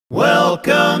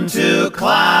Welcome to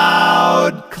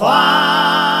Cloud Klein!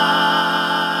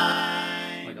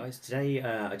 Hi guys, today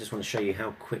I just want to show you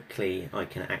how quickly I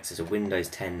can access a Windows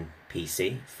 10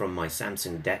 PC from my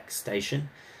Samsung Dex station.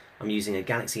 I'm using a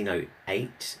Galaxy Note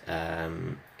 8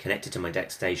 connected to my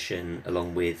Dex station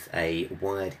along with a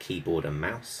wired keyboard and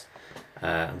mouse.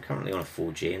 I'm currently on a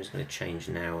 4G. I'm just going to change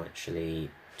now actually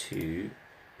to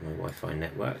my Wi-Fi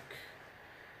network.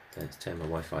 Let's turn my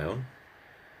Wi-Fi on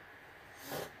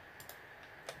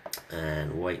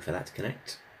and wait for that to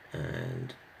connect,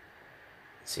 and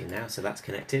see now, so that's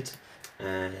connected,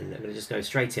 and I'm going to just go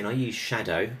straight in. I use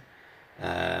Shadow,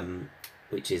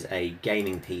 which is a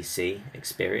gaming PC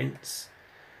experience.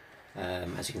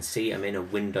 As you can see, I'm in a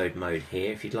windowed mode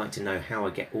here. If you'd like to know how I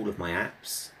get all of my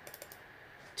apps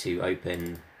to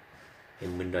open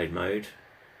in windowed mode,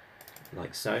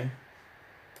 like so,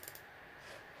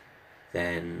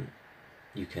 then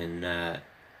you can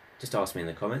just ask me in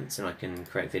the comments and I can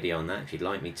create a video on that if you'd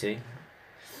like me to.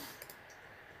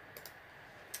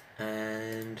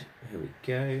 And here we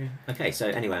go. Okay, so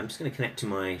anyway, I'm just going to connect to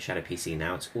my Shadow PC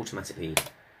now. It's automatically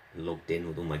logged in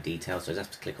with all my details, so I just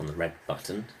have to click on the red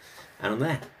button and I'm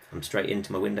there. I'm straight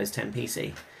into my Windows 10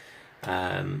 PC. If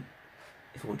I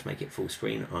want to make it full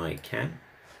screen, I can.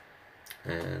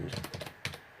 And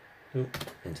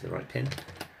enter the right pin.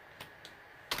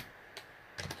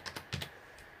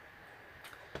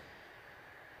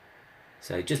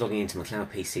 So just logging into my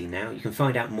Cloud PC now. You can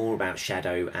find out more about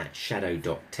Shadow at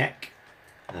shadow.tech.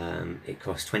 It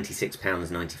costs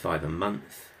 £26.95 a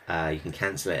month. You can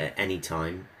cancel it at any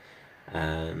time.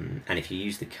 And if you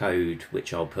use the code,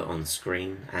 which I'll put on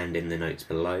screen and in the notes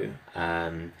below,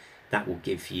 that will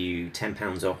give you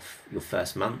 £10 off your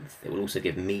first month. It will also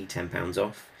give me £10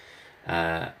 off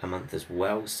a month as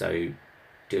well. So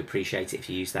do appreciate it if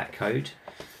you use that code.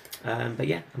 But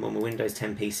yeah, I'm on my Windows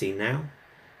 10 PC now.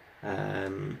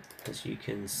 As you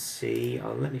can see,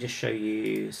 let me just show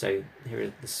you. So here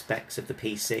are the specs of the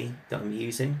PC that I'm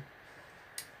using.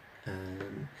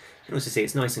 You can also see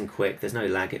it's nice and quick, there's no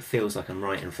lag, it feels like I'm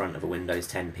right in front of a Windows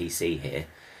 10 PC here.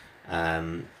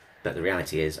 But the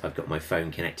reality is I've got my phone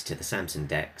connected to the Samsung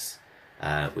Dex,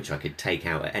 which I could take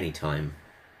out at any time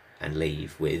and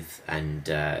leave with, and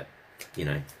you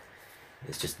know,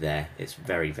 it's just there. It's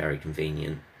very, very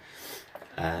convenient.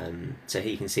 So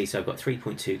here you can see, so I've got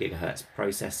 3.2 gigahertz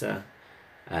processor,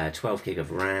 12 gig of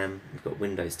RAM, we've got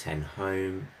Windows 10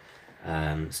 Home.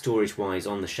 Storage wise,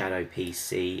 on the Shadow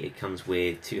PC it comes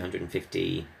with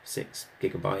 256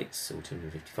 gigabytes or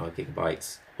 255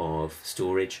 gigabytes of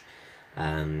storage.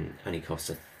 Only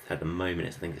costs at the moment,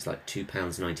 I think it's like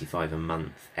 £2.95 a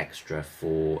month extra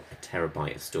for a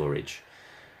terabyte of storage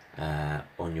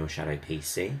on your Shadow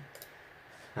PC.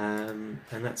 And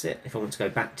that's it. If I want to go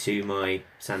back to my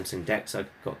Samsung Dex, I've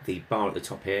got the bar at the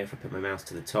top here. If I put my mouse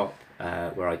to the top,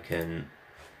 where I can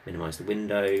minimize the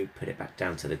window, put it back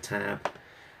down to the tab.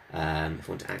 If I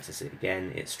want to access it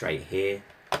again, it's straight here.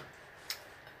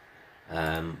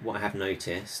 What I have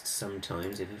noticed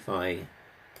sometimes, if I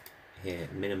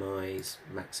hit minimize,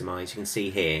 maximize, you can see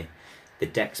here the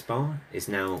Dex bar is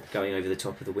now going over the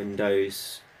top of the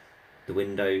Windows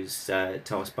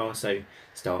taskbar, so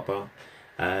start bar.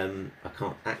 I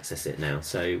can't access it now,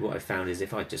 so what I found is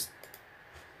if I just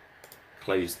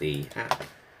close the app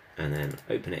and then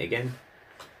open it again,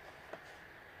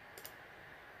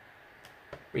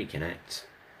 reconnect,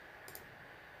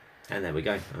 and there we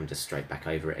go, I'm just straight back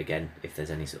over it again if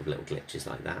there's any sort of little glitches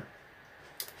like that.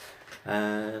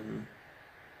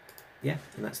 Yeah,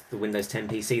 and that's the Windows 10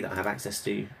 PC that I have access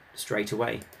to straight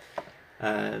away.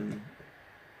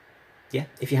 Yeah,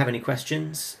 if you have any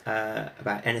questions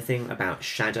about anything, about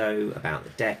Shadow, about the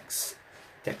Dex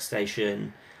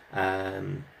station,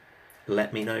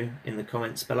 let me know in the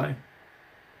comments below.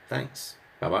 Thanks.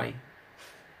 Bye-bye.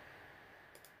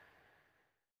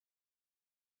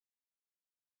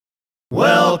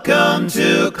 Welcome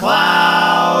to Cloud